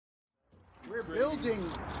We're building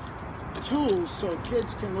tools so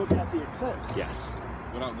kids can look at the eclipse. Yes.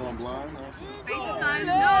 Without going blind, also. Nobody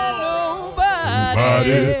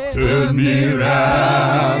turn me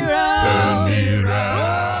around, turn me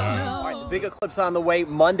around. All right, the big eclipse on the way,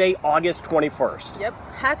 Monday, August 21st. Yep.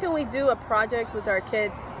 How can we do a project with our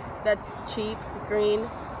kids that's cheap, green,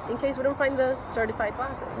 in case we don't find the certified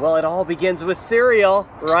glasses? Well, it all begins with cereal,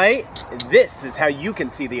 right? This is how you can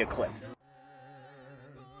see the eclipse.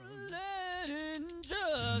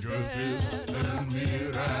 Justice, turn me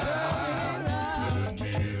around, turn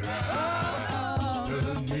me around,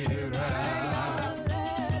 turn me around.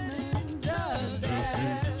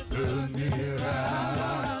 Justice, turn me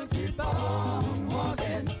around. Keep on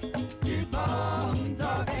walking, keep on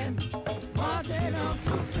talking, marching up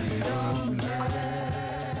to freedom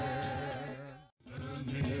land. Turn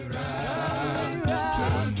me around,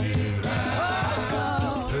 turn me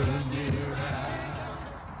around, turn me around.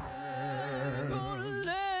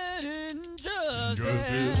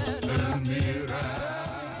 Justice, turn me around.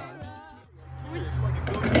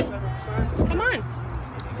 Come on.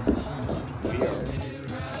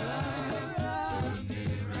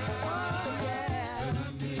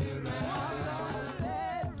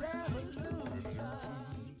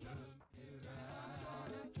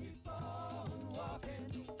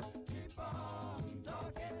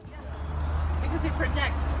 Because it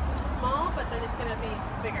projects. It's small, but then it's going to be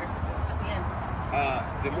bigger at the end.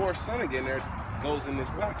 The more sun again there goes in this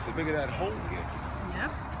box, the bigger that hole gets.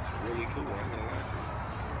 Yep. Really cool. I'm gonna lie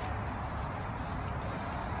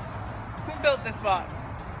Who built this box?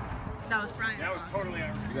 That was Brian. That was totally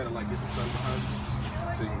our. you gotta like get the sun behind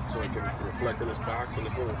you, so it can reflect in this box in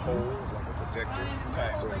this little hole like a projector.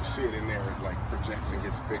 Okay. So you see it in there, it like projects and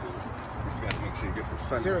gets bigger. You just gotta make sure you get some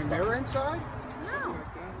sun. Is there a behind mirror you. inside? No.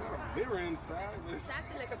 Not a mirror inside, but It's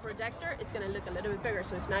acting like a projector. It's going to look a little bit bigger,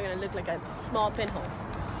 so it's not going to look like a small pinhole.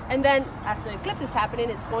 And then, as the eclipse is happening,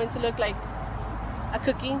 it's going to look like a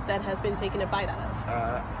cookie that has been taken a bite out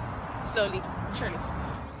of. Slowly, surely.